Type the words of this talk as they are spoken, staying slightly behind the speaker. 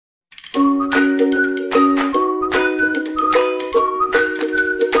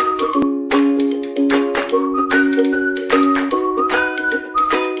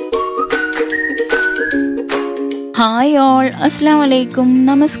Hi all, അസ്സലാമു അലൈക്കും,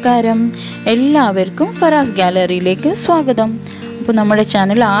 നമസ്കാരം. എല്ലാവർക്കും ഫറാസ് ഗാലറിയിലേക്ക് സ്വാഗതം. അപ്പോൾ നമ്മുടെ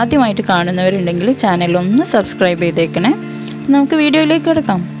ചാനൽ ആദ്യമായിട്ട് കാണുന്നവരുണ്ടെങ്കിൽ ചാനൽ ഒന്ന് സബ്സ്ക്രൈബ് ചെയ്തേക്കണേ. നമുക്ക് വീഡിയോയിലേക്ക്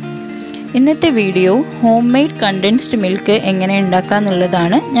കിടക്കാം. ഇന്നത്തെ video home made condensed milk എങ്ങനെ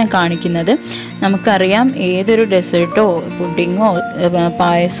ഉണ്ടാക്കാമെന്നുള്ളതാണ് ഞാൻ കാണിക്കുന്നത്. നമുക്കറിയാം, ഏതൊരു ഡെസേർട്ടോ പുഡിങ്ങോ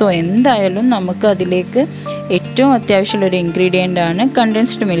പായസമോ എന്തായാലും നമുക്ക് അതിലേക്ക് ഏറ്റവും അത്യാവശ്യമുള്ളൊരു ഇൻഗ്രീഡിയൻ്റ് ആണ്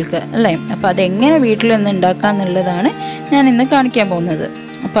കണ്ടൻസ്ഡ് മിൽക്ക്, അല്ലേ? അപ്പോൾ അതെങ്ങനെ വീട്ടിൽ നിന്ന് ഉണ്ടാക്കാമെന്നുള്ളതാണ് ഞാൻ ഇന്ന് കാണിക്കാൻ പോകുന്നത്.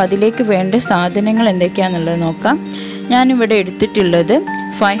 അപ്പോൾ അതിലേക്ക് വേണ്ട സാധനങ്ങൾ എന്തൊക്കെയാണെന്നുള്ളത് നോക്കാം. ഞാനിവിടെ എടുത്തിട്ടുള്ളത്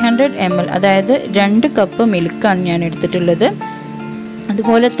 500 ml, അതായത് 2 കപ്പ് മിൽക്കാണ് ഞാൻ എടുത്തിട്ടുള്ളത്.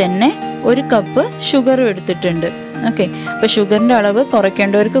 അതുപോലെ തന്നെ 1 കപ്പ് ഷുഗറും എടുത്തിട്ടുണ്ട്. ഓക്കെ, അപ്പോൾ ഷുഗറിൻ്റെ അളവ്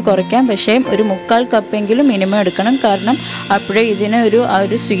കുറയ്ക്കേണ്ടവർക്ക് കുറയ്ക്കാം, പക്ഷേ ഒരു 3/4 കപ്പെങ്കിലും മിനിമം എടുക്കണം, കാരണം അപ്പോഴേ ഇതിന് ആ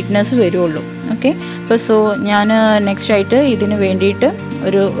ഒരു സ്വീറ്റ്നെസ് വരുള്ളൂ. ഓക്കെ, അപ്പോൾ ഞാൻ നെക്സ്റ്റ് ആയിട്ട് ഇതിന് വേണ്ടിയിട്ട്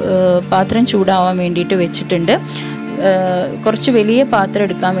ഒരു പാത്രം ചൂടാവാൻ വേണ്ടിയിട്ട് വെച്ചിട്ടുണ്ട്. കുറച്ച് വലിയ പാത്രം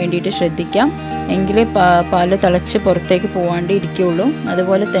എടുക്കാൻ വേണ്ടിയിട്ട് ശ്രദ്ധിക്കാം, എങ്കിലേ പാല് തിളച്ച് പുറത്തേക്ക് പോകാണ്ട് ഇരിക്കുകയുള്ളൂ.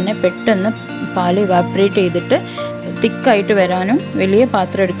 അതുപോലെ തന്നെ പെട്ടെന്ന് പാല് ഇവാപ്പറേറ്റ് ചെയ്തിട്ട് തിക്കായിട്ട് വരാനും വലിയ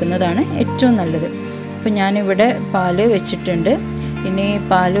പാത്രം എടുക്കുന്നതാണ് ഏറ്റവും നല്ലത്. അപ്പോൾ ഞാനിവിടെ പാല് വെച്ചിട്ടുണ്ട്. ഇനി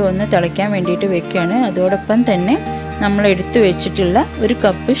പാല് ഒന്ന് തിളയ്ക്കാൻ വേണ്ടിയിട്ട് വെക്കുകയാണ്. അതോടൊപ്പം തന്നെ നമ്മൾ എടുത്തു വെച്ചിട്ടുള്ള 1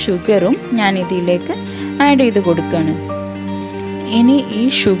 കപ്പ് ഷുഗറും ഞാൻ ഇതിലേക്ക് ആഡ് ചെയ്ത് കൊടുക്കുകയാണ്. ഇനി ഈ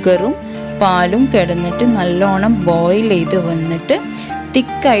ഷുഗറും പാലും കിടന്നിട്ട് നല്ലോണം ബോയിൽ ചെയ്ത് വന്നിട്ട്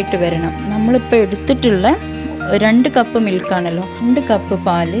തിക്കായിട്ട് വരണം. നമ്മളിപ്പോൾ എടുത്തിട്ടുള്ള 2 കപ്പ് മിൽക്കാണല്ലോ, 2 കപ്പ്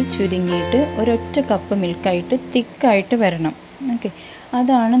പാല് ചുരുങ്ങിയിട്ട് 1 കപ്പ് മിൽക്കായിട്ട് തിക്കായിട്ട് വരണം. ഓക്കെ,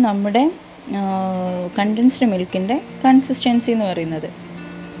 അതാണ് നമ്മുടെ കണ്ടൻസ്ഡ് മിൽക്കിൻ്റെ കൺസിസ്റ്റൻസി എന്ന് പറയുന്നത്.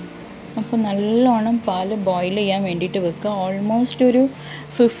 അപ്പോൾ നല്ലോണം പാല് ബോയിൽ ചെയ്യാൻ വേണ്ടിയിട്ട് വെക്കുക. ഓൾമോസ്റ്റ് ഒരു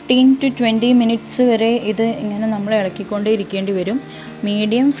 15 to 20 മിനിറ്റ്സ് വരെ ഇത് ഇങ്ങനെ നമ്മൾ ഇളക്കിക്കൊണ്ടേ ഇരിക്കേണ്ടി വരും.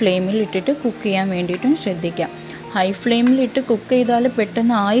 മീഡിയം ഫ്ലെയിമിൽ ഇട്ടിട്ട് കുക്ക് ചെയ്യാൻ വേണ്ടിയിട്ടും ശ്രദ്ധിക്കാം. ഹൈ ഫ്ലെയിമിലിട്ട് കുക്ക് ചെയ്താൽ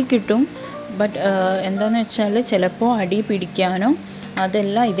പെട്ടെന്ന് ആയി കിട്ടും, ബട്ട് എന്താണെന്ന് വെച്ചാൽ ചിലപ്പോൾ അടി പിടിക്കാനോ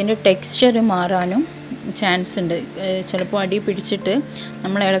അതല്ല ഇതിൻ്റെ ടെക്സ്ചർ മാറാനും ചാൻസ് ഉണ്ട്. ചിലപ്പോൾ അടി പിടിച്ചിട്ട്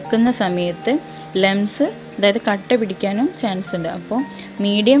നമ്മൾ ഇളക്കുന്ന സമയത്ത് ലംസ്, അതായത് കട്ട പിടിക്കാനും ചാൻസ് ഉണ്ട്. അപ്പോൾ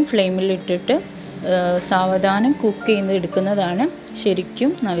മീഡിയം ഫ്ലെയിമിലിട്ടിട്ട് സാവധാനം കുക്ക് ചെയ്ത് എടുക്കുന്നതാണ്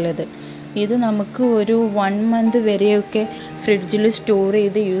ശരിക്കും നല്ലത്. ഇത് നമുക്ക് ഒരു 1 month വരെയൊക്കെ ഫ്രിഡ്ജിൽ സ്റ്റോർ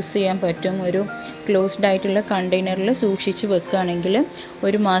ചെയ്ത് യൂസ് ചെയ്യാൻ പറ്റും. ഒരു ക്ലോസ്ഡ് ആയിട്ടുള്ള കണ്ടെയ്നറിൽ സൂക്ഷിച്ച് വെക്കുകയാണെങ്കിൽ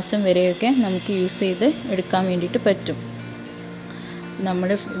 1 മാസം വരെയൊക്കെ നമുക്ക് യൂസ് ചെയ്ത് എടുക്കാൻ വേണ്ടിയിട്ട് പറ്റും. നമ്മൾ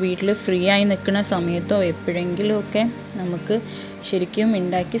വീട്ടിൽ ഫ്രീ ആയി നിൽക്കുന്ന സമയത്തോ എപ്പോഴെങ്കിലുമൊക്കെ നമുക്ക് ശരിക്കും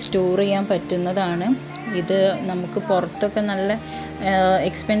ഉണ്ടാക്കി സ്റ്റോർ ചെയ്യാൻ പറ്റുന്നതാണ്. ഇത് നമുക്ക് പുറത്തൊക്കെ നല്ല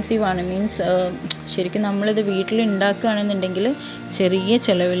എക്സ്പെൻസീവാണ്. മീൻസ് ശരിക്കും നമ്മളിത് വീട്ടിൽ ഉണ്ടാക്കുകയാണെന്നുണ്ടെങ്കിൽ ചെറിയ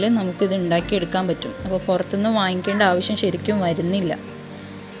ചിലവിൽ നമുക്കിത് ഉണ്ടാക്കിയെടുക്കാൻ പറ്റും. അപ്പോൾ പുറത്തുനിന്ന് വാങ്ങിക്കേണ്ട ആവശ്യം ശരിക്കും വരുന്നില്ല.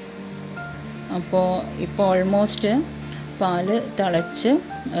 അപ്പോൾ ഇപ്പോൾ ഓൾമോസ്റ്റ് പാല് തിളച്ച്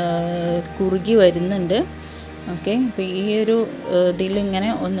കുറുകി വരുന്നുണ്ട്. ഓക്കെ, അപ്പോൾ ഈ ഒരു ഇതിലിങ്ങനെ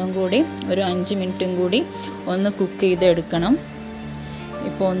ഒന്നും കൂടി ഒരു 5 മിനിറ്റും കൂടി ഒന്ന് കുക്ക് ചെയ്തെടുക്കണം.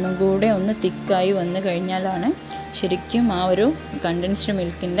 ഇപ്പോൾ ഒന്നും കൂടെ ഒന്ന് തിക്കായി വന്നു കഴിഞ്ഞാലാണ് ശരിക്കും ആ ഒരു കണ്ടൻസ്ഡ്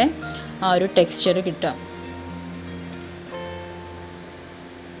മിൽക്കിൻ്റെ ആ ഒരു ടെക്സ്ചർ കിട്ടുക.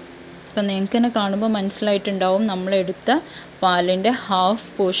 ഇപ്പം നിങ്ങൾക്ക് തന്നെ കാണുമ്പോൾ മനസ്സിലായിട്ടുണ്ടാവും, നമ്മളെടുത്ത പാലിൻ്റെ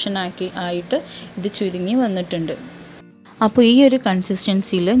ഹാഫ് പോർഷൻ ആയിട്ട് ഇത് ചുരുങ്ങി വന്നിട്ടുണ്ട്. അപ്പോൾ ഈ ഒരു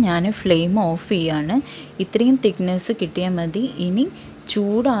കൺസിസ്റ്റൻസിയിൽ ഞാൻ ഫ്ലെയിം ഓഫ് ചെയ്യാണ്. ഇത്രയും തിക്നെസ് കിട്ടിയാൽ മതി. ഇനി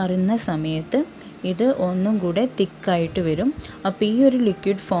ചൂടാറുന്ന സമയത്ത് ഇത് ഒന്നും കൂടെ തിക്കായിട്ട് വരും. അപ്പോൾ ഈ ഒരു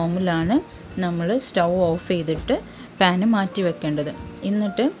ലിക്വിഡ് ഫോമിലാണ് നമ്മൾ സ്റ്റൗ ഓഫ് ചെയ്തിട്ട് പാന് മാറ്റി വെക്കേണ്ടത്.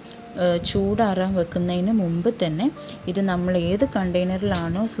 എന്നിട്ട് ചൂടാറാൻ വെക്കുന്നതിന് മുമ്പ് തന്നെ ഇത് നമ്മൾ ഏത്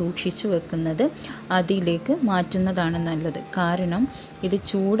കണ്ടെയ്നറിലാണോ സൂക്ഷിച്ച് വെക്കുന്നത് അതിലേക്ക് മാറ്റുന്നതാണ് നല്ലത്. കാരണം ഇത്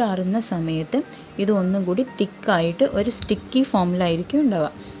ചൂടാറുന്ന സമയത്ത് ഇത് ഒന്നും കൂടി തിക്കായിട്ട് ഒരു സ്റ്റിക്കി ഫോമിലായിരിക്കും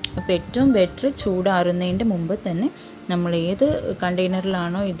ഉണ്ടാവുക. അപ്പോൾ ഏറ്റവും ബെറ്റർ ചൂടാറുന്നതിൻ്റെ മുമ്പ് തന്നെ നമ്മൾ ഏത്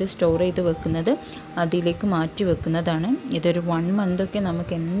കണ്ടെയ്നറിലാണോ ഇത് സ്റ്റോർ ചെയ്ത് വെക്കുന്നത് അതിലേക്ക് മാറ്റി വെക്കുന്നതാണ്. ഇതൊരു 1 month ഒക്കെ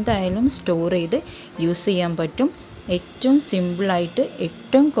നമുക്ക് എന്തായാലും സ്റ്റോർ ചെയ്ത് യൂസ് ചെയ്യാൻ പറ്റും. ഏറ്റവും സിമ്പിളായിട്ട്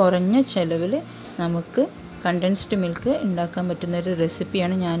ഏറ്റവും കുറഞ്ഞ ചിലവിൽ നമുക്ക് കണ്ടൻസ്ഡ് മിൽക്ക് ഉണ്ടാക്കാൻ പറ്റുന്ന ഒരു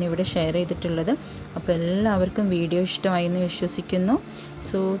റെസിപ്പിയാണ് ഞാനിവിടെ ഷെയർ ചെയ്തിട്ടുള്ളത്. അപ്പോൾ എല്ലാവർക്കും വീഡിയോ ഇഷ്ടമായി എന്ന് വിശ്വസിക്കുന്നു.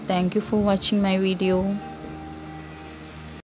 So thank you for watching my video.